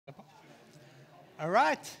All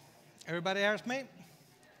right, everybody hears me?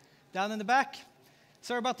 Down in the back.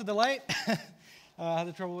 Sorry about the delay. I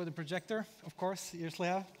had trouble with the projector, of course, usually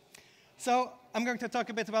have. So I'm going to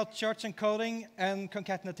talk a bit about church encoding and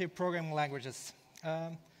concatenative programming languages.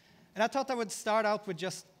 And I thought I would start out with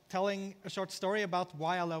just telling a short story about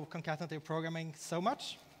why I love concatenative programming so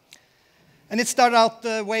much. And it started out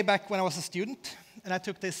way back when I was a student, and I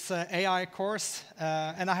took this AI course,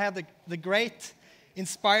 and I had the great,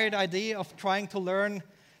 inspired idea of trying to learn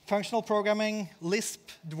functional programming, Lisp,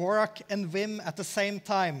 Dvorak, and Vim at the same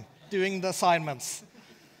time, doing the assignments.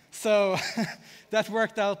 So that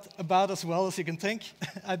worked out about as well as you can think.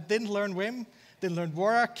 I didn't learn Vim, didn't learn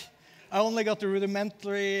Dvorak. I only got the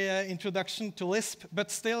rudimentary introduction to Lisp, but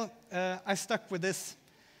still, I stuck with this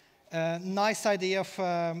nice idea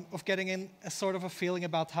of getting in a sort of a feeling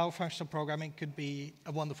about how functional programming could be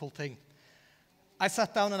a wonderful thing. I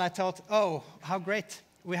sat down and I thought, oh, how great.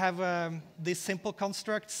 We have these simple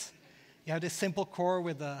constructs. You have this simple core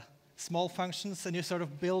with small functions, and you sort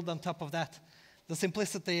of build on top of that. The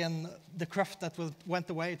simplicity and the cruft that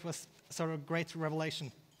went away, it was sort of a great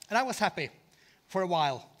revelation. And I was happy for a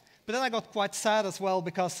while. But then I got quite sad as well,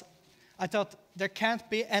 because I thought there can't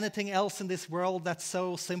be anything else in this world that's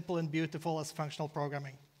so simple and beautiful as functional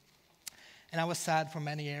programming. And I was sad for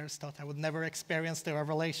many years, thought I would never experience the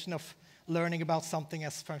revelation of learning about something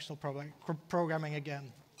as functional programming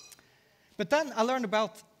again. But then I learned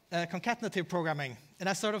about concatenative programming, and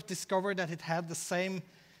I sort of discovered that it had the same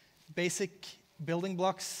basic building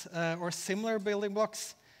blocks, or similar building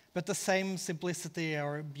blocks, but the same simplicity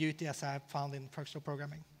or beauty as I have found in functional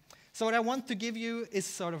programming. So what I want to give you is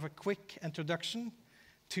sort of a quick introduction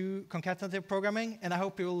to concatenative programming, and I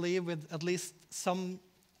hope you will leave with at least some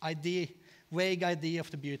idea, vague idea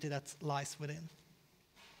of the beauty that lies within.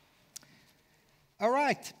 All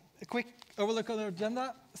right, a quick overlook of the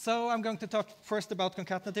agenda. So I'm going to talk first about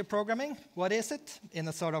concatenative programming. What is it in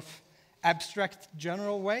a sort of abstract,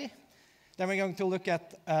 general way? Then we're going to look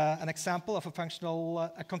at an example of a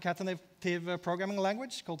functional concatenative programming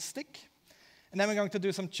language called STCK. And then we're going to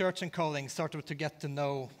do some church encoding, sort of to get to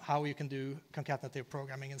know how you can do concatenative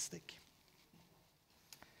programming in STCK.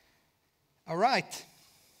 All right,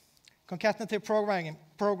 concatenative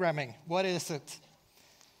programming, what is it?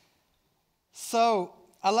 So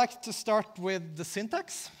I like to start with the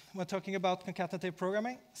syntax when talking about concatenative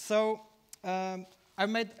programming. So I've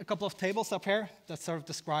made a couple of tables up here that sort of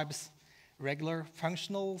describes regular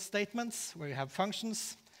functional statements, where you have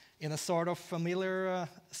functions in a sort of familiar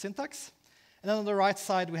syntax. And then on the right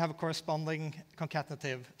side, we have a corresponding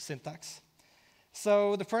concatenative syntax.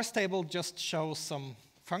 So the first table just shows some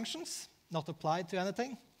functions, not applied to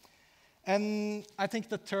anything. And I think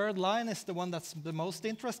the third line is the one that's the most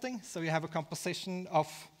interesting. So you have a composition of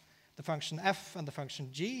the function f and the function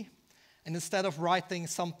g. And instead of writing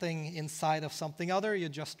something inside of something other, you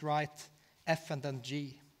just write f and then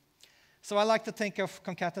g. So I like to think of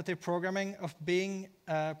concatenative programming of being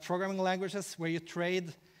programming languages where you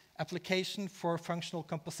trade application for functional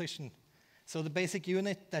composition. So the basic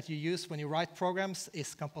unit that you use when you write programs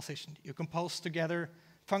is composition. You compose together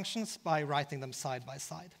functions by writing them side by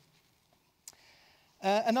side.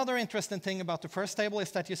 Another interesting thing about the first table is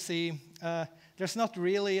that you see there's not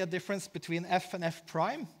really a difference between f and f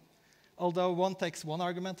prime, although one takes one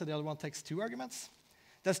argument and the other one takes two arguments.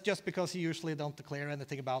 That's just because you usually don't declare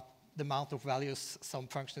anything about the amount of values some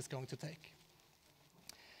function is going to take.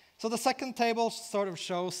 So the second table sort of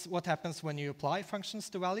shows what happens when you apply functions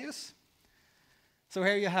to values. So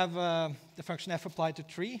here you have the function f applied to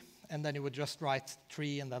 3, and then you would just write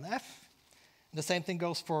 3 and then f. And the same thing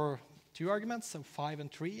goes for two arguments, so 5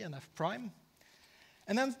 and 3 and f prime.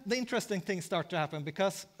 And then the interesting things start to happen,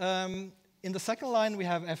 because in the second line we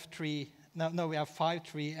have f3, no, we have 5,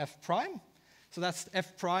 3, f prime. So that's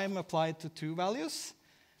f prime applied to two values.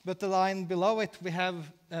 But the line below it, we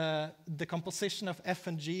have the composition of f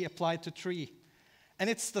and g applied to 3. And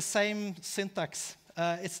it's the same syntax.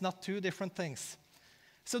 It's not two different things.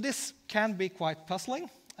 So this can be quite puzzling.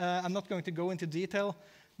 I'm not going to go into detail.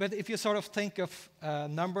 But if you sort of think of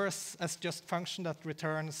numbers as just function that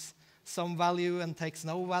returns some value and takes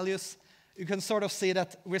no values, you can sort of see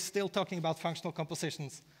that we're still talking about functional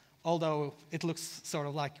compositions, although it looks sort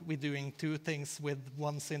of like we're doing two things with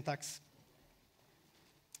one syntax.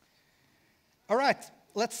 All right,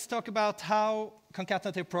 let's talk about how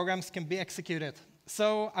concatenative programs can be executed.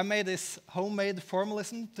 So I made this homemade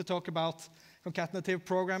formalism to talk about concatenative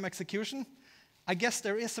program execution. I guess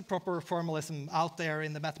there is a proper formalism out there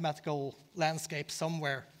in the mathematical landscape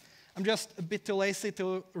somewhere. I'm just a bit too lazy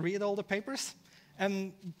to read all the papers,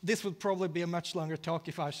 and this would probably be a much longer talk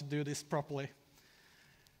if I should do this properly.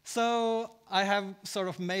 So I have sort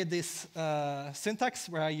of made this syntax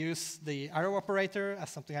where I use the arrow operator as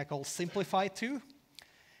something I call simplify2.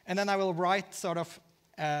 And then I will write sort of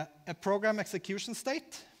a program execution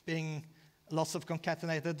state, being lots of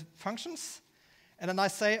concatenated functions. And then I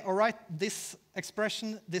say, all right, this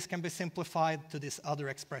expression, this can be simplified to this other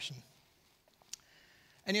expression.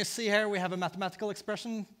 And you see here we have a mathematical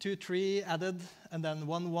expression, 2, 3 added, and then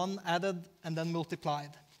 1, 1 added, and then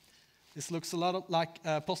multiplied. This looks a lot like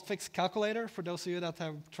a postfix calculator for those of you that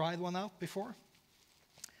have tried one out before.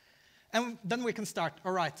 And then we can start.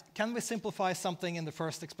 All right, can we simplify something in the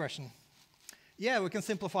first expression? Yeah, we can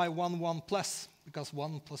simplify 1, 1 plus, because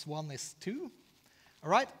 1 plus 1 is 2. All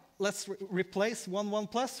right, let's replace 1, 1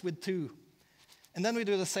 plus with 2. And then we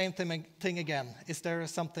do the same thing again. Is there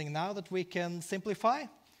something now that we can simplify?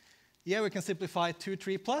 Yeah, we can simplify 2,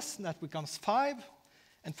 3 plus, and that becomes 5.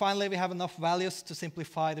 And finally, we have enough values to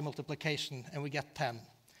simplify the multiplication, and we get 10.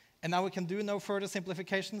 And now we can do no further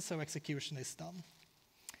simplification, so execution is done.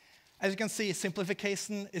 As you can see,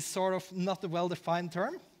 simplification is sort of not a well-defined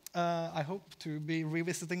term. I hope to be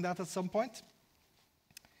revisiting that at some point.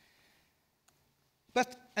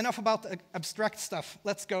 But enough about abstract stuff.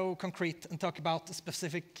 Let's go concrete and talk about a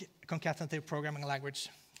specific concatenative programming language.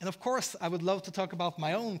 And of course, I would love to talk about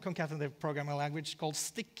my own concatenative programming language called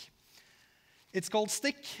STCK. It's called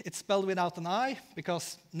STCK. It's spelled without an I,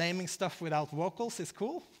 because naming stuff without vocals is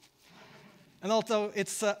cool. And also,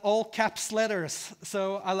 it's all caps letters.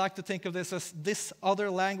 So I like to think of this as this other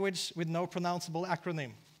language with no pronounceable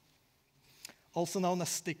acronym, also known as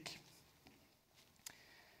STCK.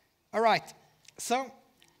 All right, so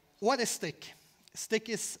what is STCK? STCK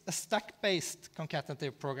is a stack-based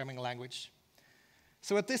concatenative programming language.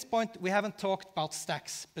 So at this point, we haven't talked about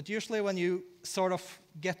stacks, but usually when you sort of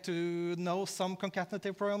get to know some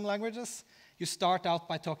concatenative programming languages, you start out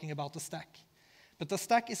by talking about the stack. But the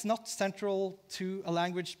stack is not central to a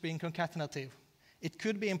language being concatenative. It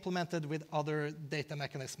could be implemented with other data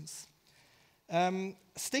mechanisms.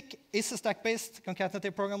 STCK is a stack-based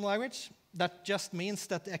concatenative programming language. That just means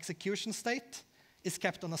that the execution state is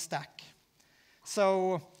kept on a stack.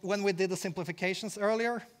 So when we did the simplifications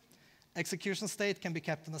earlier, execution state can be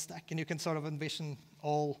kept in a stack, and you can sort of envision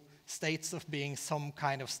all states of being some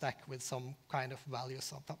kind of stack with some kind of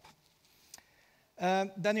values on top.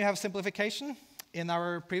 Then you have simplification. In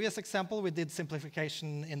our previous example, we did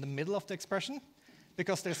simplification in the middle of the expression,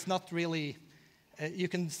 because there's not really, you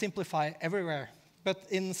can simplify everywhere. But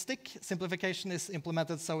in STCK, simplification is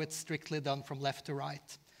implemented so it's strictly done from left to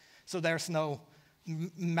right. So there's no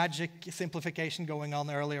magic simplification going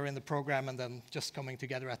on earlier in the program and then just coming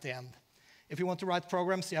together at the end. If you want to write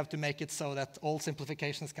programs, you have to make it so that all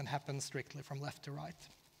simplifications can happen strictly from left to right.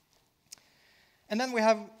 And then we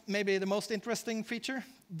have maybe the most interesting feature.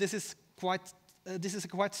 This is a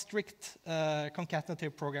quite strict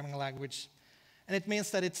concatenative programming language. And it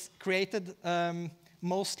means that it's created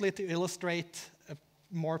mostly to illustrate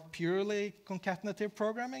more purely concatenative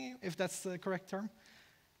programming, if that's the correct term.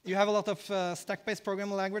 You have a lot of stack-based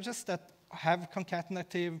programming languages that have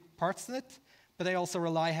concatenative parts in it, but they also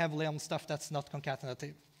rely heavily on stuff that's not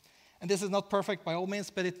concatenative. And this is not perfect by all means,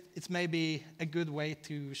 but it's maybe a good way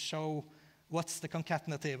to show what's the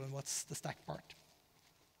concatenative and what's the stack part.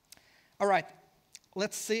 All right,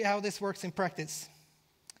 let's see how this works in practice.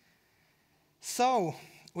 So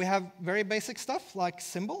we have very basic stuff like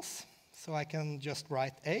symbols. So I can just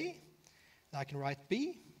write A, and I can write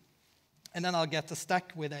B, and then I'll get a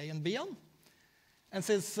stack with A and B on. And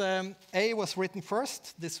since A was written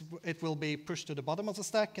first, it will be pushed to the bottom of the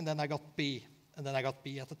stack, and then I got B, and then I got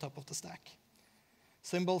B at the top of the stack.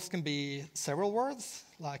 Symbols can be several words,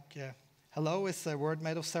 like hello is a word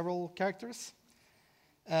made of several characters.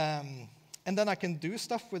 And then I can do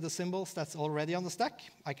stuff with the symbols that's already on the stack.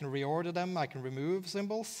 I can reorder them, I can remove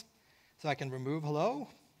symbols. So I can remove hello,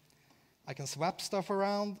 I can swap stuff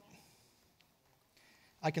around,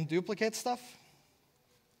 I can duplicate stuff.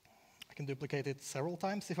 I can duplicate it several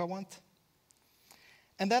times if I want.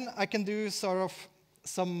 And then I can do sort of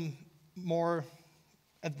some more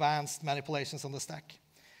advanced manipulations on the stack.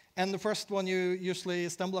 And the first one you usually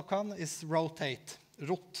stumble upon is rotate,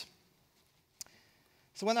 rot.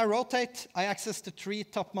 So when I rotate, I access the 3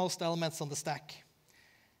 topmost elements on the stack.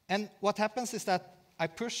 And what happens is that I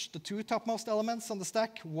push the 2 topmost elements on the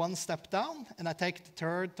stack 1 step down, and I take the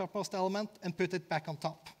 3rd topmost element and put it back on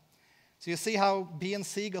top. So you see how B and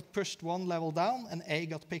C got pushed 1 level down, and A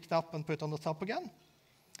got picked up and put on the top again?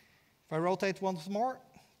 If I rotate once more,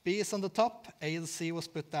 B is on the top, A and C was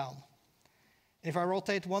put down. If I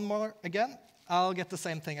rotate one more again, I'll get the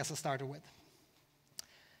same thing as I started with.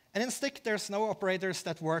 And in STCK, there's no operators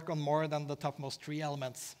that work on more than the topmost 3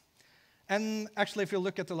 elements. And actually, if you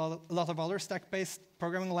look at a lot of other stack-based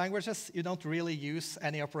programming languages, you don't really use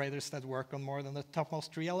any operators that work on more than the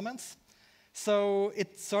topmost 3 elements. So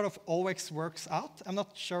it sort of always works out. I'm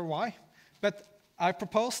not sure why, but I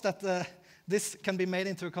propose that this can be made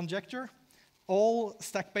into a conjecture. All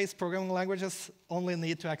stack-based programming languages only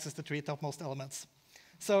need to access the 3 topmost elements.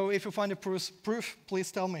 So if you find a proof,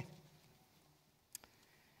 please tell me.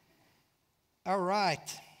 All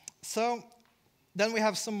right. So then we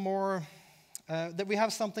have some more. We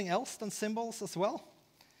have something else than symbols as well.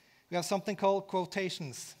 We have something called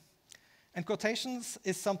quotations. And quotations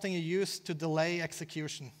is something you use to delay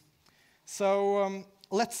execution. So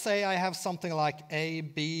let's say I have something like A,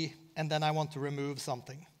 B, and then I want to remove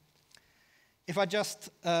something. If I just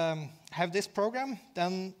have this program,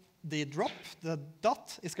 then the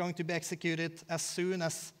dot, is going to be executed as soon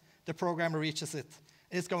as the program reaches it.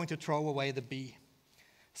 It's going to throw away the B.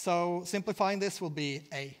 So simplifying this will be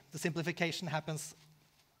A. The simplification happens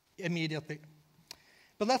immediately.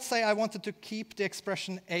 But let's say I wanted to keep the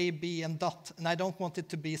expression A, B, and dot, and I don't want it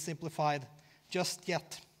to be simplified just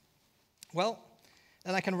yet. Well,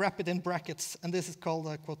 then I can wrap it in brackets, and this is called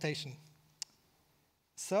a quotation.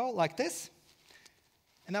 So, like this.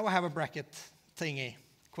 And now I have a bracket thingy,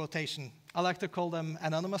 quotation. I like to call them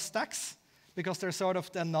anonymous stacks, because they're sort of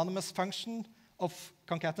the anonymous function of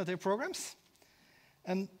concatenative programs.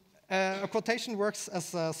 And a quotation works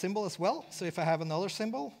as a symbol as well. So if I have another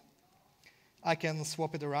symbol, I can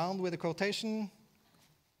swap it around with a quotation.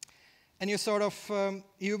 And you sort of,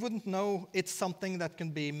 you wouldn't know it's something that can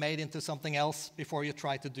be made into something else before you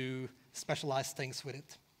try to do specialized things with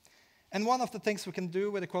it. And one of the things we can do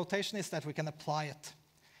with a quotation is that we can apply it.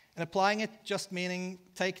 And applying it just meaning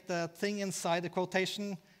take the thing inside the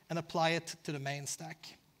quotation and apply it to the main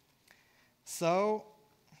stack. So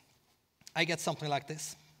I get something like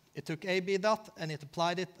this. It took A, B dot, and it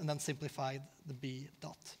applied it, and then simplified the B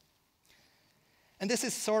dot. And this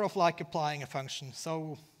is sort of like applying a function.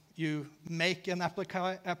 So you make an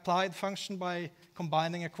applied function by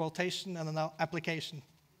combining a quotation and an application.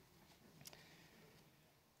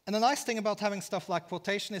 And the nice thing about having stuff like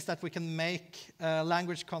quotation is that we can make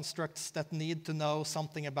language constructs that need to know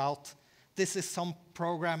something about this is some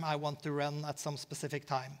program I want to run at some specific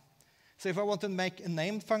time. So if I want to make a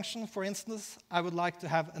named function, for instance, I would like to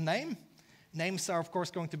have a name. Names are, of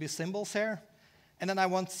course, going to be symbols here. And then I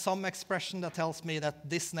want some expression that tells me that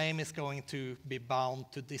this name is going to be bound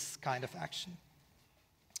to this kind of action.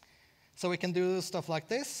 So we can do stuff like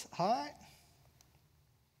this, hi.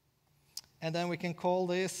 And then we can call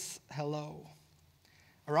this hello.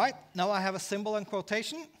 All right, now I have a symbol and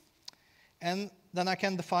quotation. And then I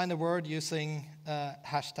can define a word using a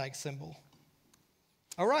hashtag symbol.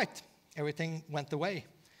 All right. Everything went away.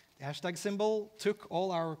 The hashtag symbol took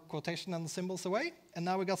all our quotation and symbols away, and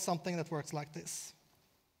now we got something that works like this.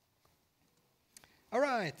 All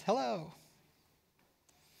right, hello.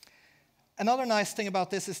 Another nice thing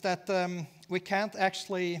about this is that we can't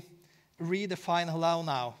actually redefine hello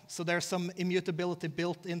now. So there's some immutability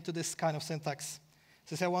built into this kind of syntax.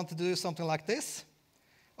 So if I want to do something like this,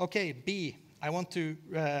 okay, B, I want to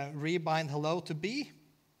rebind hello to B.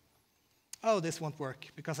 Oh, this won't work,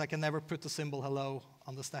 because I can never put the symbol hello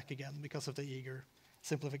on the stack again because of the eager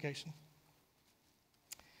simplification.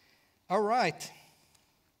 All right.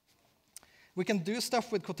 We can do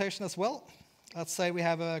stuff with quotation as well. Let's say we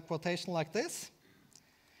have a quotation like this,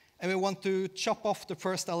 and we want to chop off the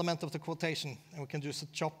first element of the quotation. And we can use a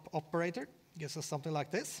chop operator, gives us something like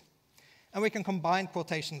this. And we can combine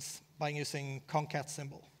quotations by using concat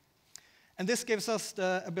symbol. And this gives us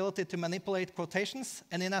the ability to manipulate quotations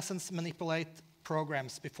and, in essence, manipulate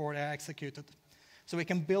programs before they're executed. So we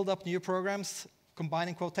can build up new programs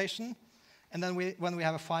combining quotation, and then when we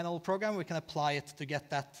have a final program, we can apply it to get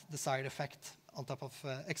that desired effect on top of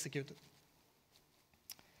executed.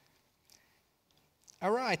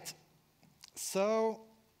 All right. So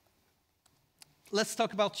let's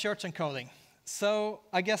talk about church encoding. So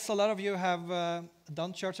I guess a lot of you have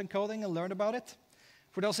done church encoding and learned about it.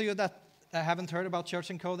 For those of you that haven't heard about church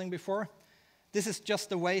encoding before, this is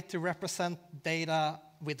just a way to represent data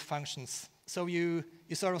with functions. So you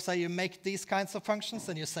sort of say you make these kinds of functions,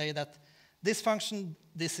 and you say that this function,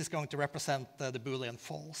 this is going to represent the Boolean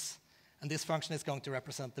false, and this function is going to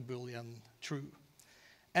represent the Boolean true.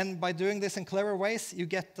 And by doing this in clever ways, you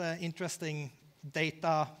get interesting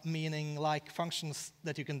data meaning-like functions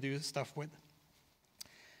that you can do stuff with.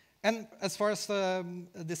 And as far as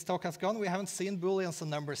this talk has gone, we haven't seen Booleans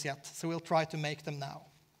and numbers yet, so we'll try to make them now.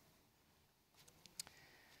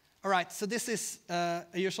 All right, so this is a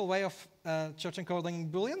usual way of church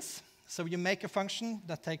encoding Booleans. So you make a function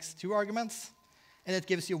that takes 2 arguments, and it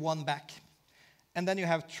gives you 1 back. And then you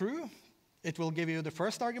have true. It will give you the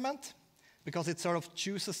first argument, because it sort of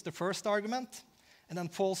chooses the first argument, and then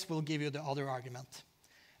false will give you the other argument.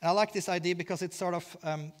 And I like this idea because it sort of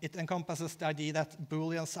it encompasses the idea that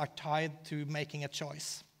Booleans are tied to making a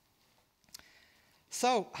choice.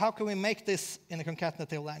 So how can we make this in a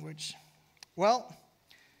concatenative language? Well,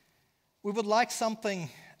 we would like something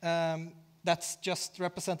that's just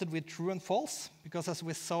represented with true and false, because as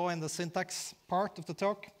we saw in the syntax part of the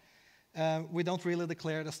talk, we don't really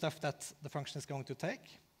declare the stuff that the function is going to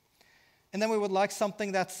take. And then we would like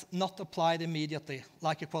something that's not applied immediately,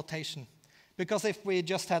 like a quotation. Because if we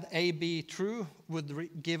just had A, B, true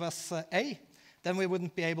would give us A, then we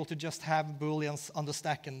wouldn't be able to just have Booleans on the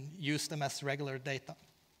stack and use them as regular data.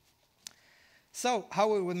 So how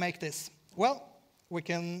will we make this? Well, we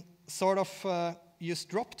can sort of use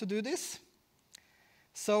drop to do this.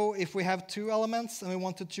 So if we have 2 elements and we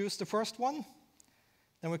want to choose the first one,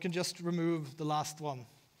 then we can just remove the last one.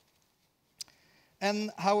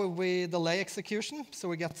 And how will we delay execution so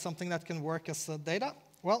we get something that can work as data?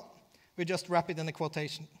 Well, we just wrap it in a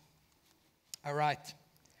quotation. All right.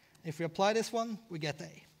 If we apply this one, we get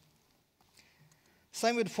A.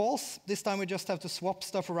 Same with false. This time we just have to swap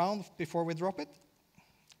stuff around before we drop it.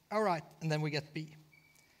 All right, and then we get B.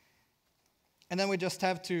 And then we just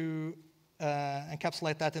have to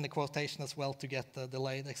encapsulate that in the quotation as well to get the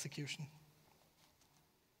delayed execution.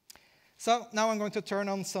 So now I'm going to turn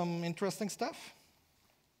on some interesting stuff.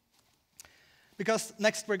 Because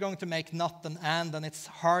next we're going to make not and it's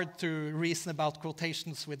hard to reason about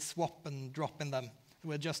quotations with swap and drop in them.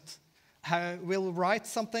 We'll write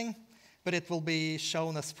something, but it will be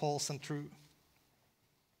shown as false and true.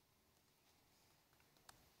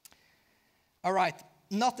 All right,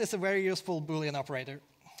 not is a very useful Boolean operator.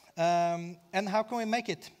 And how can we make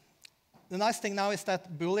it? The nice thing now is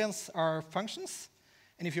that Booleans are functions,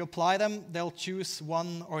 and if you apply them, they'll choose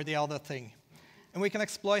one or the other thing. And we can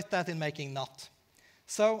exploit that in making not.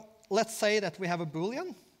 So let's say that we have a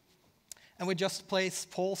Boolean, and we just place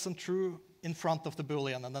false and true in front of the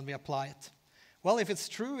Boolean, and then we apply it. Well, if it's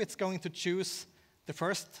true, it's going to choose the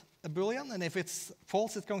first Boolean, and if it's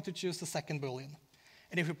false, it's going to choose the second Boolean.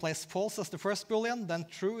 And if we place false as the first Boolean, then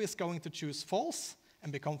true is going to choose false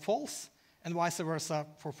and become false, and vice versa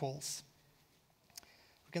for false.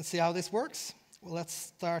 We can see how this works. Well, let's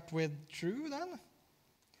start with true then.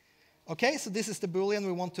 Okay, so this is the Boolean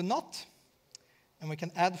we want to not. And we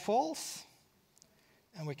can add false.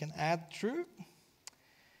 And we can add true.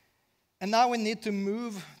 And now we need to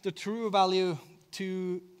move the true value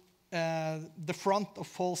to the front of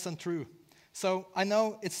false and true. So I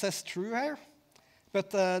know it says true here,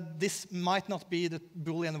 but this might not be the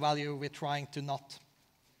Boolean value we're trying to not.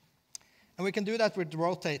 And we can do that with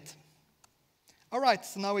rotate. All right,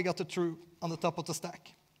 so now we got the true on the top of the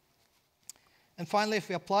stack. And finally, if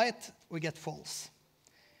we apply it, we get false.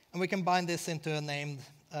 And we can bind this into a named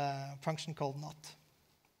function called not.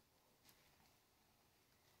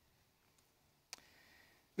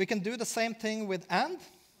 We can do the same thing with and.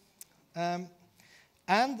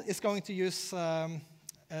 And is going to use 2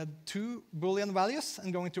 Boolean values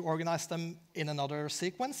and going to organize them in another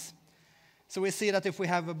sequence. So we see that if we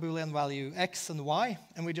have a Boolean value x and y,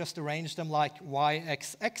 and we just arrange them like y,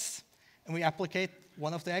 x, x, and we applicate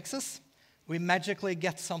one of the x's, we magically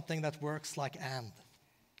get something that works like and.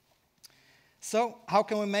 So how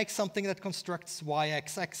can we make something that constructs y,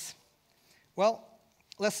 x, x? Well,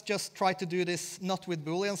 let's just try to do this not with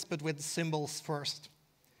Booleans, but with symbols first.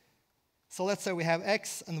 So let's say we have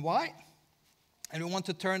x and y, and we want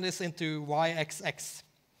to turn this into y, x, x.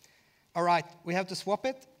 All right, we have to swap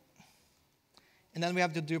it, and then we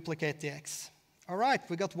have to duplicate the x. All right,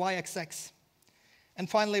 we got y, x, x. And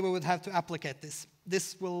finally, we would have to applicate this.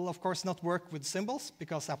 This will, of course, not work with symbols,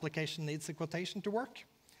 because application needs a quotation to work.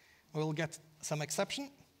 We'll get some exception.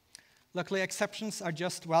 Luckily, exceptions are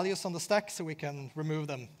just values on the stack, so we can remove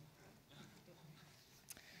them.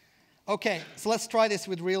 OK, so let's try this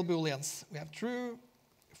with real Booleans. We have true,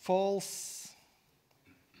 false,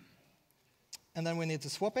 and then we need to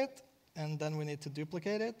swap it, and then we need to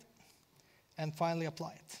duplicate it, and finally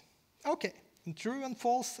apply it. OK, and true and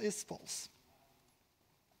false is false.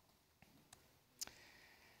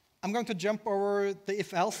 I'm going to jump over the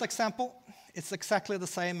if-else example. It's exactly the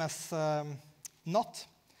same as not,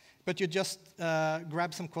 but you just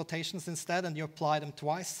grab some quotations instead and you apply them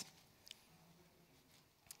twice.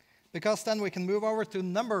 Because then we can move over to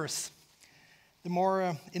numbers, the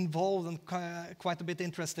more involved and quite a bit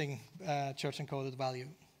interesting church-encoded value.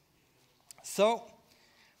 So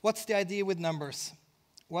what's the idea with numbers?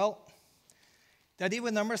 Well, The idea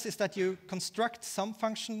with numbers is that you construct some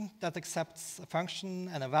function that accepts a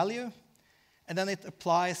function and a value, and then it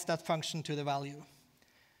applies that function to the value.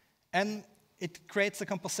 And it creates a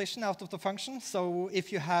composition out of the function. So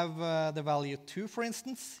if you have the value 2, for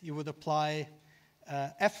instance, you would apply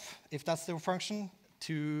f, if that's the function,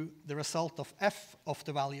 to the result of f of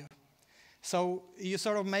the value. So you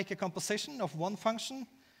sort of make a composition of one function,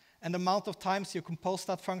 and the amount of times you compose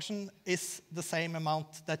that function is the same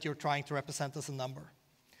amount that you're trying to represent as a number.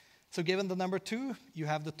 So given the number 2, you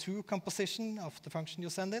have the 2 composition of the function you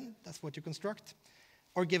send in. That's what you construct.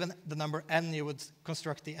 Or given the number n, you would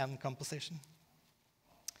construct the n composition.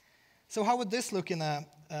 So how would this look in a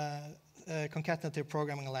concatenative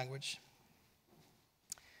programming language?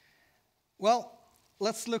 Well,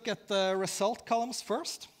 let's look at the result columns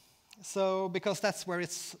first. So because that's where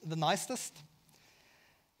it's the nicest.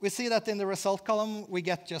 We see that in the result column, we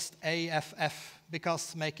get just A, F, F,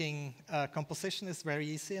 because making a composition is very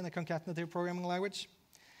easy in a concatenative programming language.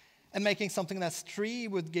 And making something that's 3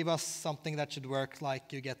 would give us something that should work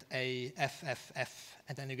like you get A, F, F, F,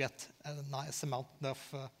 and then you get a nice amount of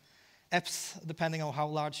Fs, depending on how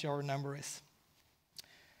large your number is.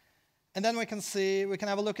 And then we can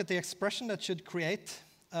have a look at the expression that should create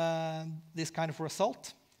this kind of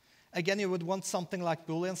result. Again, you would want something like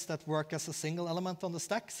booleans that work as a single element on the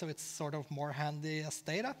stack, so it's sort of more handy as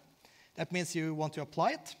data. That means you want to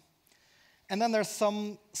apply it. And then there's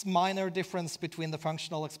some minor difference between the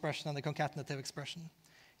functional expression and the concatenative expression.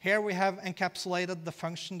 Here we have encapsulated the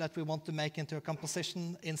function that we want to make into a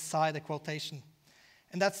composition inside a quotation.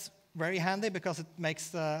 And that's very handy because it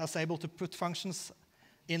makes us able to put functions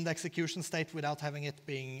in the execution state without having it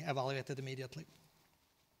being evaluated immediately.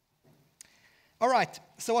 All right,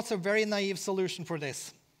 so what's a very naive solution for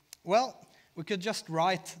this? Well, we could just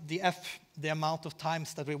write the f the amount of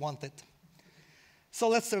times that we want it. So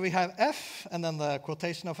let's say we have f, and then the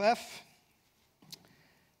quotation of f.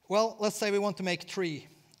 Well, let's say we want to make 3.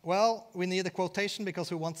 Well, we need a quotation because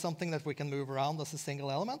we want something that we can move around as a single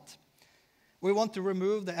element. We want to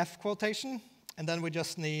remove the f quotation, and then we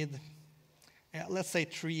just need, let's say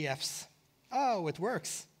 3 f's. Oh, it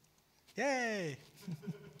works. Yay!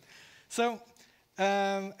 So,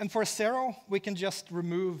 and for 0, we can just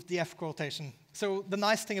remove the f quotation. So the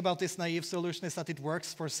nice thing about this naive solution is that it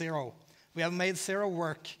works for 0. We have made 0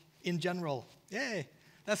 work in general. Yay,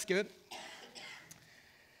 that's good.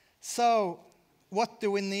 So what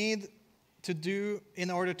do we need to do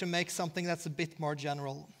in order to make something that's a bit more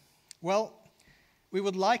general? Well, we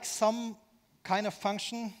would like some kind of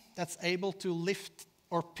function that's able to lift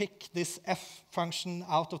or pick this f function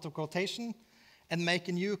out of the quotation and make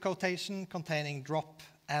a new quotation containing drop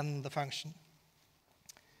and the function.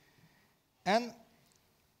 And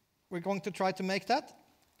we're going to try to make that.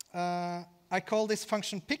 I call this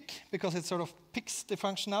function pick because it sort of picks the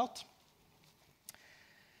function out.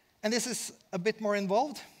 And this is a bit more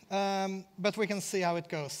involved, but we can see how it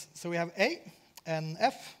goes. So we have A and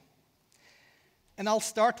F. And I'll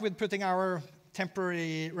start with putting our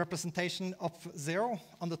temporary representation of 0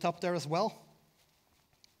 on the top there as well.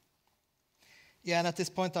 Yeah, and at this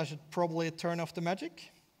point, I should probably turn off the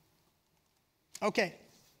magic. OK.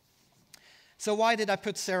 So why did I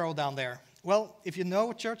put 0 down there? Well, if you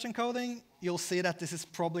know church encoding, you'll see that this is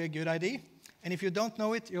probably a good idea. And if you don't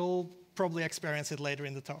know it, you'll probably experience it later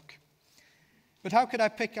in the talk. But how could I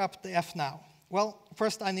pick up the f now? Well,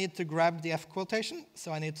 first I need to grab the f quotation,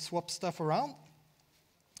 so I need to swap stuff around.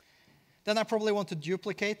 Then I probably want to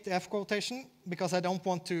duplicate the f quotation, because I don't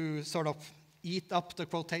want to sort of eat up the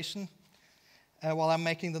quotation while I'm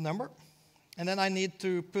making the number. And then I need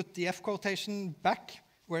to put the f quotation back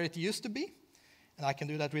where it used to be. And I can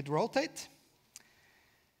do that with rotate.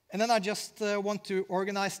 And then I just want to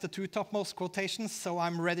organize the 2 topmost quotations so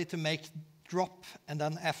I'm ready to make drop and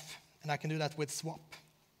then f. And I can do that with swap.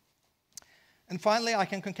 And finally, I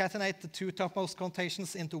can concatenate the 2 topmost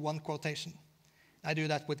quotations into 1 quotation. I do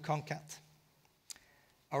that with concat.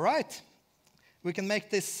 All right. We can make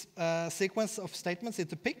this sequence of statements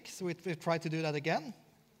into pick. So we try to do that again.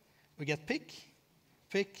 We get pick,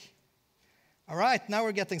 pick. All right, now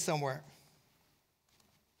we're getting somewhere.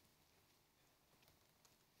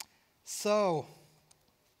 So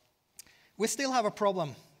we still have a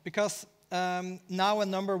problem, because now a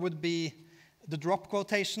number would be the drop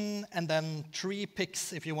quotation and then 3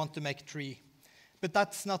 picks if you want to make 3. But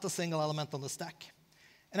that's not a single element on the stack.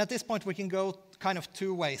 And at this point, we can go kind of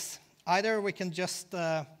 2 ways. Either we can just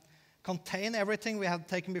contain everything we have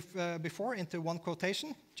taken before into 1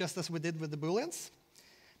 quotation, just as we did with the booleans.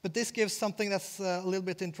 But this gives something that's a little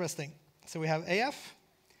bit interesting. So we have AF,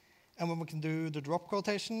 and when we can do the drop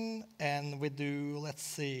quotation, and we do, let's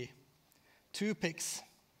see, 2 picks.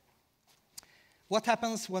 What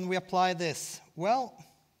happens when we apply this? Well,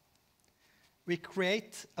 we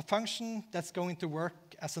create a function that's going to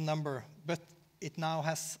work as a number, but it now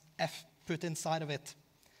has f put inside of it.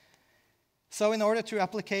 So in order to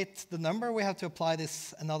applicate the number, we have to apply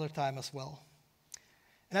this another time as well.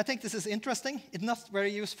 And I think this is interesting. It's not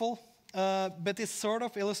very useful, but it sort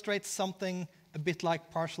of illustrates something a bit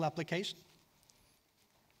like partial application.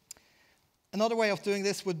 Another way of doing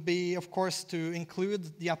this would be, of course, to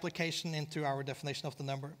include the application into our definition of the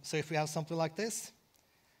number. So if we have something like this,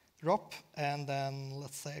 drop, and then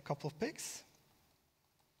let's say a couple of picks.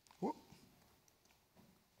 Whoop.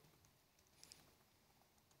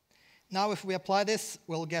 Now if we apply this,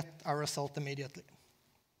 we'll get our result immediately.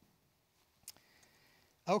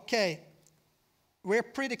 Okay, we're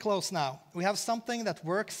pretty close now. We have something that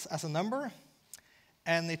works as a number,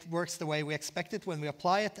 and it works the way we expect it when we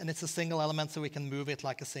apply it, and it's a single element, so we can move it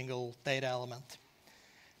like a single data element.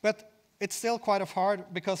 But it's still quite hard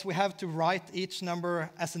because we have to write each number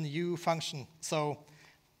as a new function. So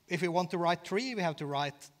if we want to write 3, we have to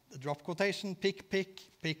write the drop quotation, pick,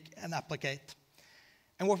 and applicate.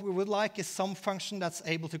 And what we would like is some function that's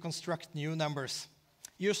able to construct new numbers,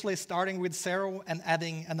 usually starting with 0 and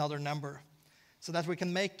adding another number, so that we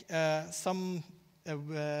can make a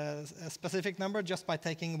specific number just by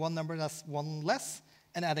taking one number that's 1 less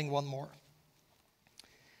and adding 1 more.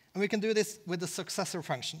 And we can do this with the successor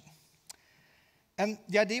function. And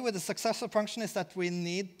the idea with the successor function is that we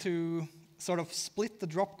need to sort of split the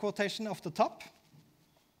drop quotation off the top.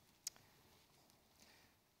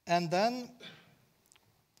 And then,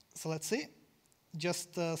 so let's see,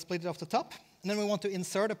 just split it off the top. And then we want to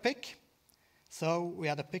insert a pick. So we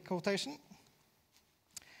add a pick quotation.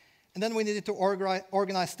 And then we needed to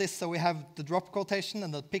organize this so we have the drop quotation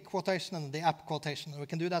and the pick quotation and the app quotation. And we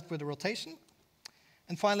can do that with the rotation.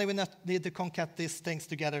 And finally, we need to concat these things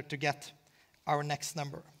together to get our next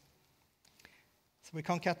number. So we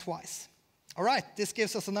concat twice. All right, this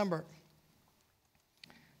gives us a number.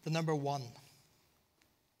 The number 1,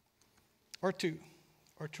 or 2,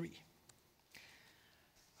 or 3.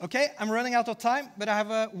 Okay, I'm running out of time, but I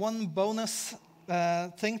have one bonus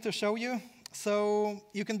thing to show you. So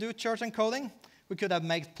you can do church encoding. We could have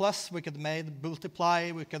made plus, we could have made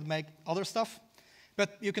multiply, we could make other stuff.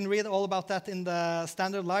 But you can read all about that in the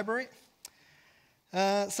standard library.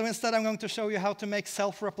 So instead, I'm going to show you how to make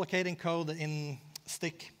self-replicating code in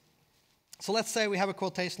STCK. So let's say we have a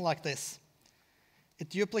quotation like this. It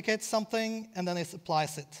duplicates something, and then it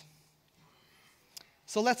applies it.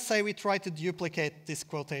 So let's say we try to duplicate this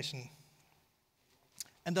quotation,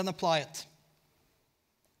 and then apply it.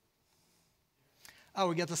 Oh,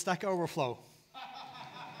 we get a Stack Overflow.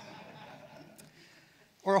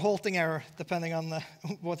 Or a halting error, depending on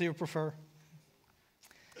what you prefer.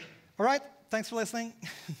 All right, thanks for listening.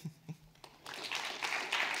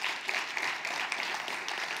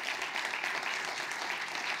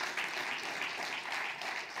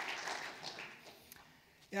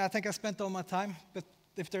 Yeah, I think I spent all my time, but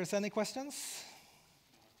if there's any questions?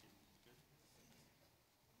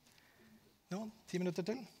 No? 10 minuter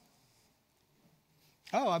till?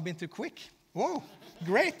 Oh, I've been too quick. Whoa,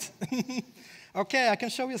 great. Okay, I can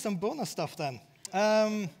show you some bonus stuff then.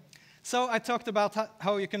 So I talked about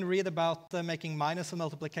how you can read about making minus and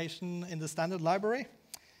multiplication in the standard library.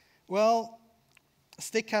 Well,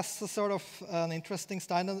 STCK has a sort of an interesting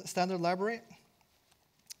standard library.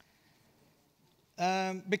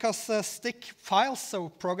 Because STCK files, so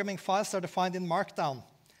programming files, are defined in Markdown.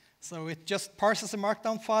 So it just parses a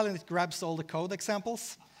Markdown file and it grabs all the code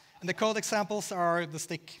examples. And the code examples are the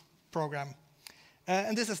STCK program.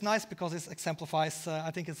 And this is nice because it exemplifies,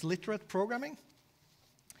 I think it's literate programming.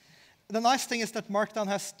 The nice thing is that Markdown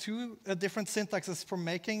has 2 different syntaxes for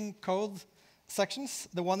making code sections.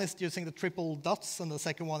 The one is using the triple dots, and the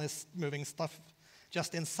second one is moving stuff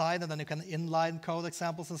just inside, and then you can inline code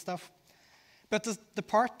examples and stuff. But the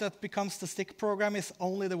part that becomes the STCK program is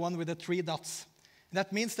only the one with the 3 dots.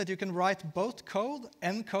 That means that you can write both code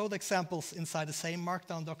and code examples inside the same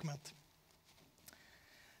Markdown document.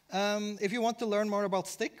 If you want to learn more about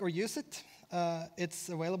STCK or use it, it's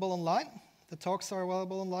available online. The talks are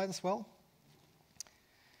available online as well.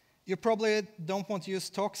 You probably don't want to use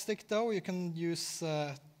TalkSTCK, though. You can use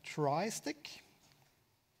TrySTCK.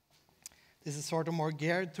 This is sort of more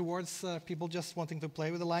geared towards people just wanting to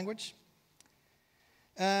play with the language.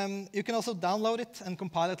 You can also download it and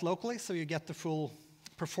compile it locally, so you get the full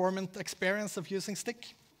performant experience of using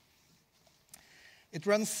STCK. It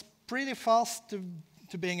runs pretty fast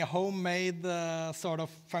to being a homemade sort of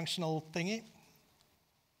functional thingy.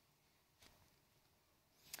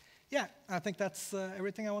 Yeah, I think that's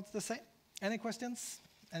everything I wanted to say. Any questions?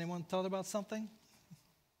 Anyone thought about something?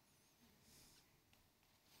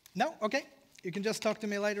 No? Okay. You can just talk to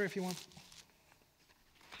me later if you want.